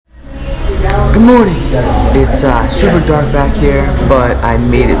Good morning. It's super dark back here, but I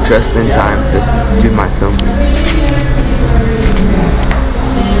made it just in time to do my filming.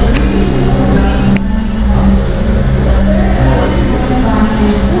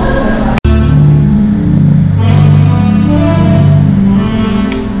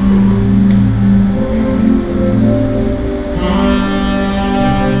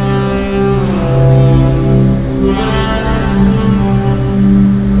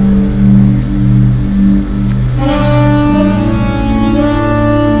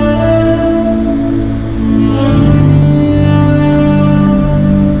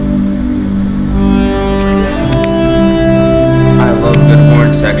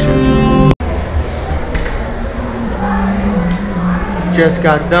 Just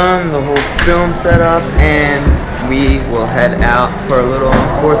got done, the whole film set up, and we will head out for a little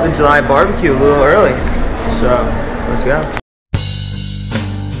 4th of July barbecue a little early. So, let's go.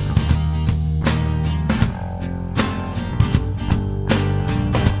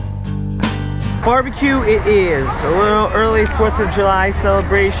 Barbecue it is. A little early 4th of July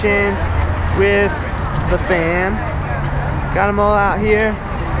celebration with the fam. Got them all out here.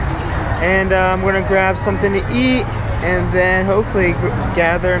 And I'm gonna grab something to eat, and then hopefully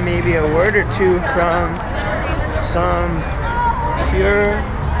gather maybe a word or two from some pure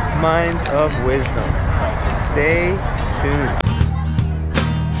minds of wisdom. Stay tuned.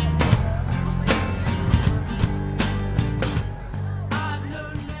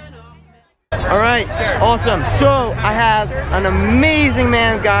 Alright, awesome. So I have an amazing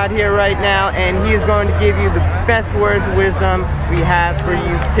man of God here right now, and he is going to give you the best words of wisdom we have for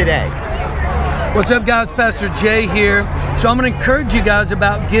you today. What's up, guys? Pastor Jay here. So I'm going to encourage you guys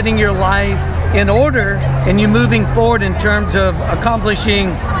about getting your life in order and you moving forward in terms of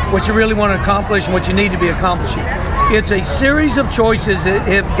accomplishing what you really want to accomplish and what you need to be accomplishing. It's a series of choices that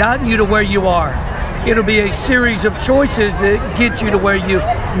have gotten you to where you are. It'll be a series of choices that get you to where you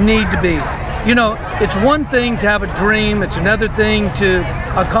need to be. You know, it's one thing to have a dream, it's another thing to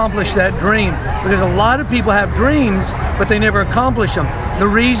accomplish that dream. Because a lot of people have dreams, but they never accomplish them. The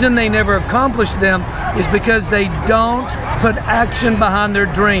reason they never accomplish them is because they don't put action behind their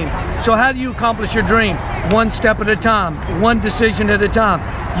dream. So how do you accomplish your dream? One step at a time, one decision at a time.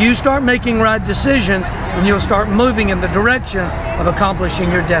 You start making right decisions, and you'll start moving in the direction of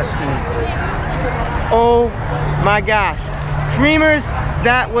accomplishing your destiny. Oh my gosh. Dreamers,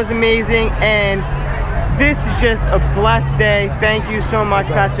 that was amazing, and this is just a blessed day. Thank you so much,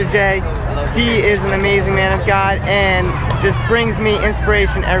 Pastor Jay. He is an amazing man of God and just brings me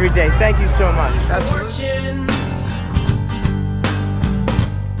inspiration every day. Thank you so much.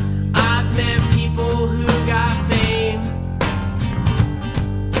 I've met people who got fame,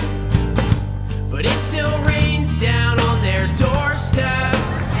 but it still rains down on their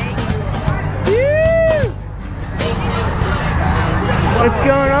doorsteps. What's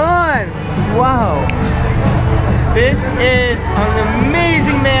going on? Wow. This is an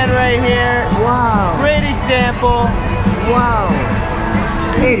amazing man right here. Wow. Great example. Wow.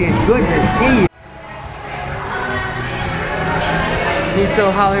 It is good to see you. He's so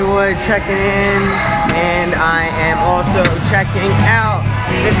Hollywood checking in, and I am also checking out.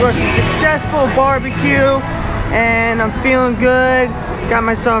 This was a successful barbecue, and I'm feeling good. Got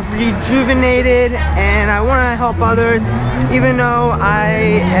myself rejuvenated, and I want to help others, even though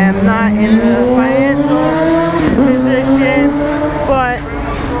I am not in the financial position, but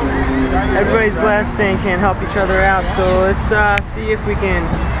everybody's blessed and can help each other out. So let's see if we can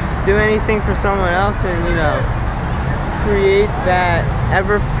do anything for someone else and, you know, create that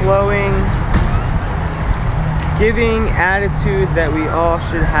ever-flowing giving attitude that we all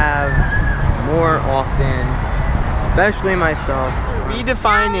should have more often, especially myself.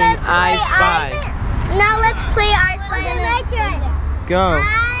 Redefining I Spy. Now let's play I Spy. My turn. Go. I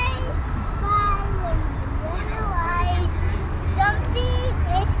spy when you realize something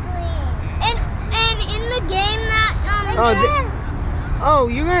is green. And in the game that Oh,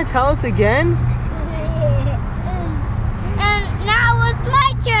 you're gonna tell us again? And now it's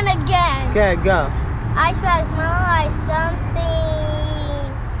my turn again. Okay, go. I spy something.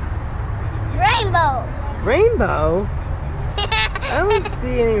 Rainbow. Rainbow? I don't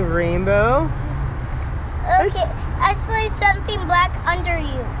see any rainbow. Okay, actually something black under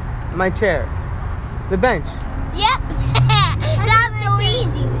you. My chair. The bench. Yep. That's so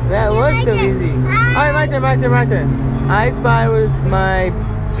easy. That was so easy. Alright, my turn. I Spy was my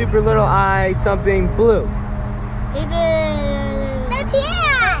super little eye, something blue. It is... The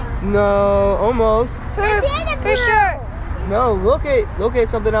pants! No, almost. Her shirt. No, look at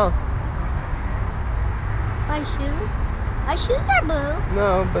something else. My shoes? My shoes are blue.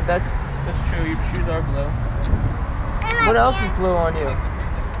 No, but that's That's true. Your shoes are blue. And What my else is pants. blue on you?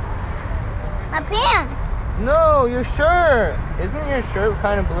 My pants. No, your shirt. Isn't your shirt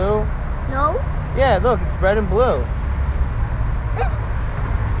kind of blue? No. Yeah, look, it's red and blue.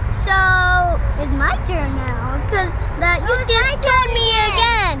 So it's my turn now, because you just told me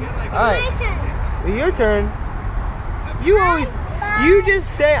again. All right. My turn. Well, your turn. You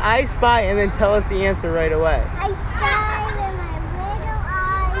just say "I spy" and then tell us the answer right away. I spy in my little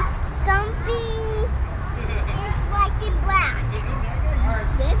eyes something is white and black.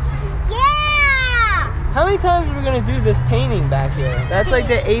 This? Yeah! How many times are we gonna do this painting back here? That's like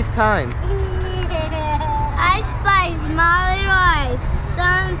the 8th time. I spy my little eyes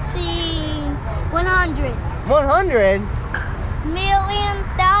something 100 100? million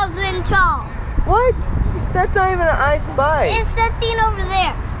thousand tall. What? That's not even an I spy. It's something over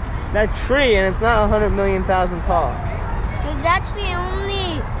there. That tree, and it's not 100 million thousand tall. It's actually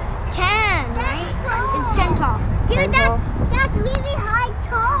only 10, right? It's 10 tall. 10 Dude, that's really high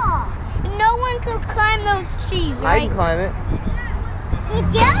tall. No one could climb those trees, I right? can climb it.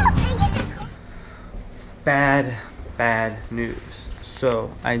 If you Bad news.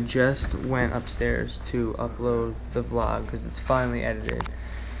 So I just went upstairs to upload the vlog because it's finally edited,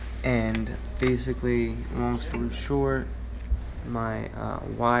 and basically, long story short, my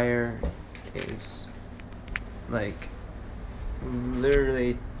wire is like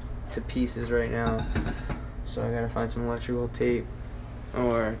literally to pieces right now, so I gotta find some electrical tape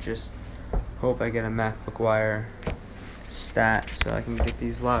or just hope I get a MacBook wire stat so I can get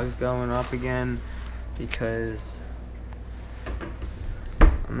these vlogs going up again, because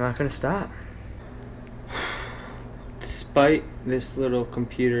I'm not gonna stop. Despite this little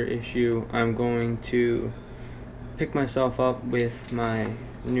computer issue, I'm going to pick myself up with my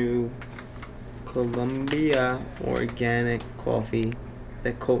new Columbia organic coffee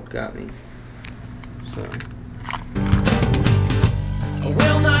that Colt got me. So I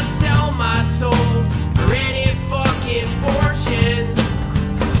will not sell my soul for any fucking fortune.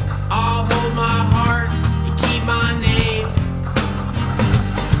 I'll hold my heart and keep my name.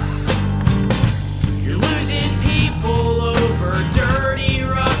 You're losing people over dirty,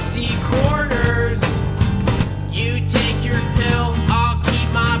 rusty corners. You take your pill, I'll keep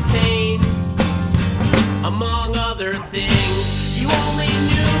my pain. Among other things, you only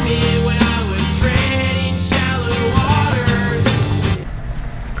knew me when I was treading shallow waters.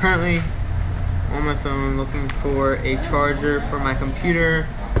 currently on my phone looking for a charger for my computer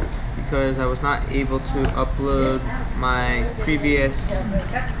because I was not able to upload my previous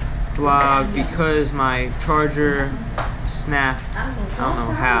vlog because my charger snapped, I don't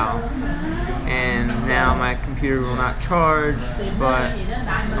know how, and now my computer will not charge, but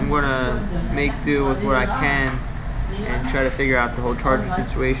I'm gonna make do with what I can and try to figure out the whole charger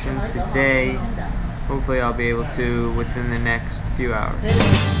situation today. Hopefully I'll be able to within the next few hours. The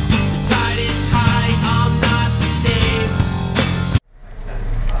tide is high, I'm not the same.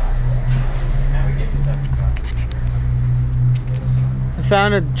 I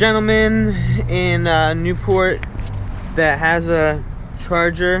found a gentleman in Newport that has a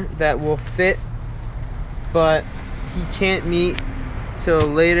charger that will fit, but he can't meet till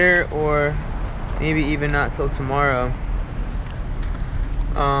later, or maybe even not till tomorrow.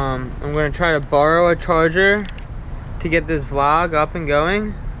 I'm gonna try to borrow a charger to get this vlog up and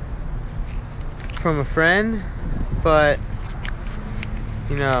going from a friend, but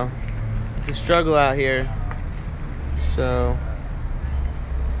you know, it's a struggle out here, so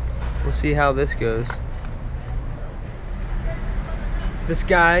we'll see how this goes. This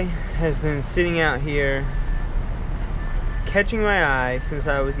guy has been sitting out here catching my eye since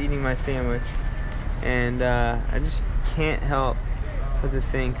I was eating my sandwich, and I just can't help but to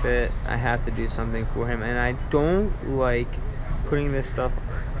think that I have to do something for him, and I don't like putting this stuff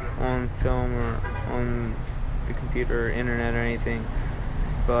on film or on the computer or internet or anything,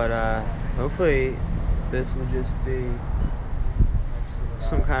 but hopefully this will just be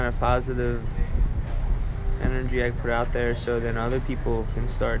some kind of positive energy I put out there, so then other people can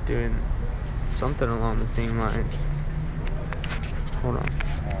start doing something along the same lines. Hold on.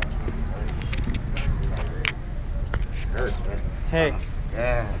 Hey.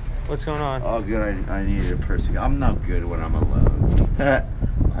 Yeah. What's going on? Oh, good. I needed a person. I'm not good when I'm alone.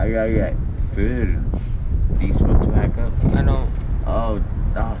 I gotta get food. Do you smoke tobacco? I don't. Oh,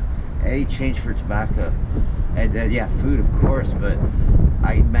 any change for tobacco? And yeah, food, of course. But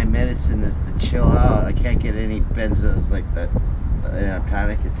my medicine is to chill out. I can't get any benzos like that in a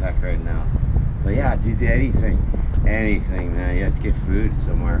panic attack right now. But yeah, dude, anything, man. You have to get food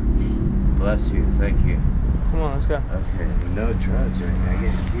somewhere. Bless you. Thank you. Come on, let's go. Okay, no drugs or anything. I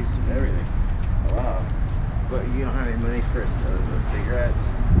get a piece of everything. money for the cigarettes.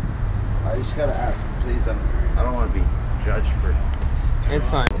 I just gotta ask, please. I don't want to be judged for. It's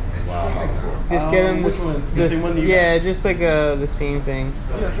fine. Wow. Just get him which one? The this. same one you Yeah, just like the same thing.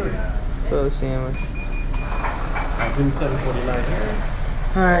 Yeah, sure. Philly sandwich. It's gonna be $7.49 here.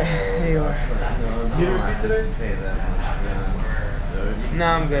 All right, there you are. Need a receipt today? Pay that much. Yeah. No,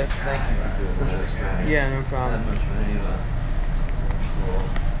 I'm good. Thank you for doing this for me. Yeah, no That problem. much money.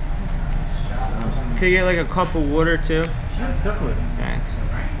 Can you get like a cup of water too? Sure, definitely. Thanks.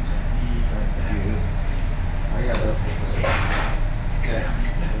 I got it. Okay.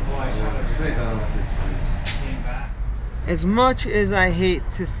 As much as I hate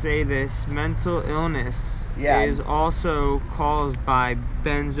to say this, mental illness is also caused by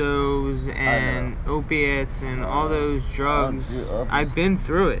benzos and opiates and all those drugs. I've been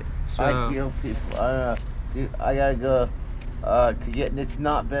through it. So I kill people. I don't know. Dude, I gotta go to get. It's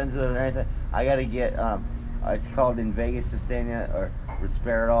not benzo or anything. I gotta get. It's called in Vegas Sustaina or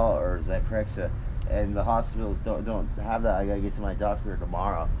Risperidol or Zyprexa, and the hospitals don't have that. I gotta get to my doctor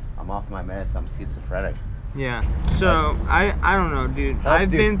tomorrow. I'm off my meds. I'm schizophrenic. yeah. So I don't know, dude. I've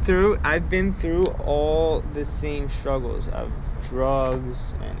been through all the same struggles of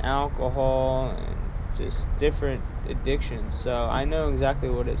drugs and alcohol and just different addictions. So I know exactly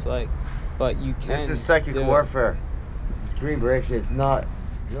what it's like. But you can. This is psychic do it. warfare. This is green break. It's not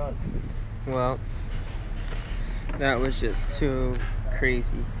drugs. Well, that was just too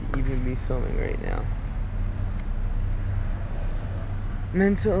crazy to even be filming right now.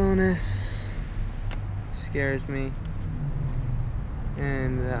 Mental illness scares me,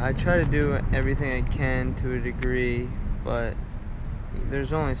 and I try to do everything I can to a degree, but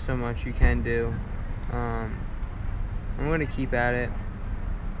there's only so much you can do. I'm gonna keep at it.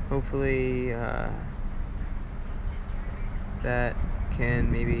 Hopefully that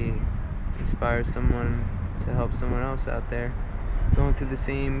can maybe inspire someone to help someone else out there going through the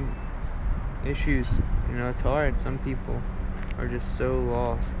same issues. You know, it's hard. Some people are just so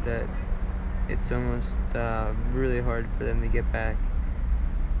lost that it's almost really hard for them to get back.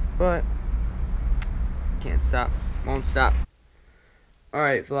 But can't stop, won't stop.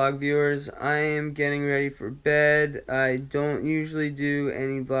 Alright, vlog viewers, I am getting ready for bed. I don't usually do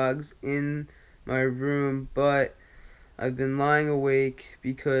any vlogs in my room, but I've been lying awake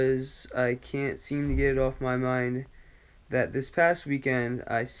because I can't seem to get it off my mind that this past weekend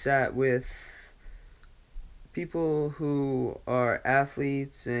I sat with people who are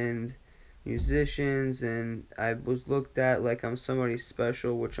athletes and musicians, and I was looked at like I'm somebody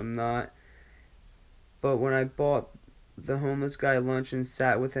special, which I'm not. But when I bought the homeless guy lunch and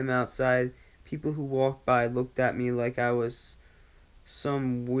sat with him outside, people who walked by looked at me like I was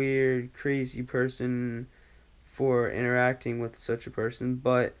some weird, crazy person for interacting with such a person.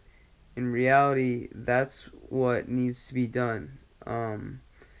 But in reality, that's what needs to be done.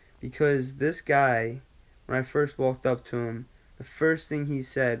 Because this guy, when I first walked up to him, the first thing he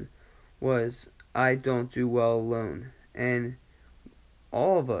said was, "I don't do well alone." And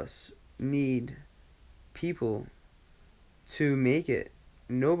all of us need people to make it.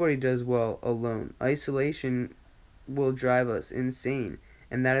 Nobody does well alone. Isolation will drive us insane,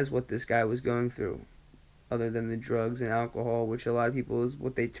 and that is what this guy was going through, other than the drugs and alcohol, which a lot of people is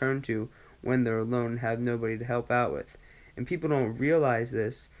what they turn to when they're alone and have nobody to help out with. And people don't realize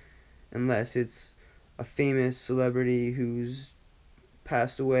this unless it's a famous celebrity who's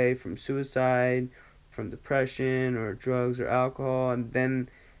passed away from suicide, from depression, or drugs or alcohol, and then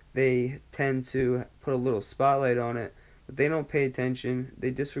they tend to put a little spotlight on it. But they don't pay attention.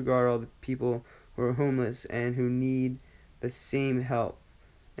 They disregard all the people who are homeless and who need the same help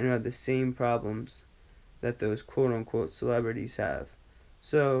and who have the same problems that those quote-unquote celebrities have.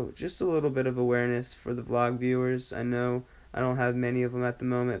 So just a little bit of awareness for the vlog viewers. I know I don't have many of them at the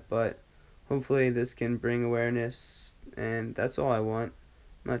moment, but hopefully this can bring awareness, and that's all I want.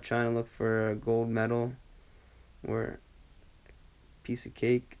 I'm not trying to look for a gold medal or a piece of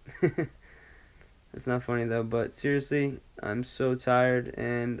cake. It's not funny though, but seriously, I'm so tired,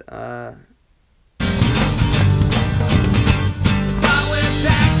 and If I went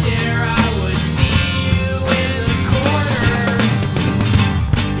back there, I would see you in the corner.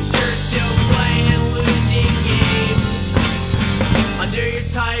 'Cause you're still playing losing games under your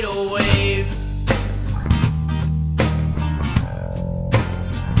tidal wave.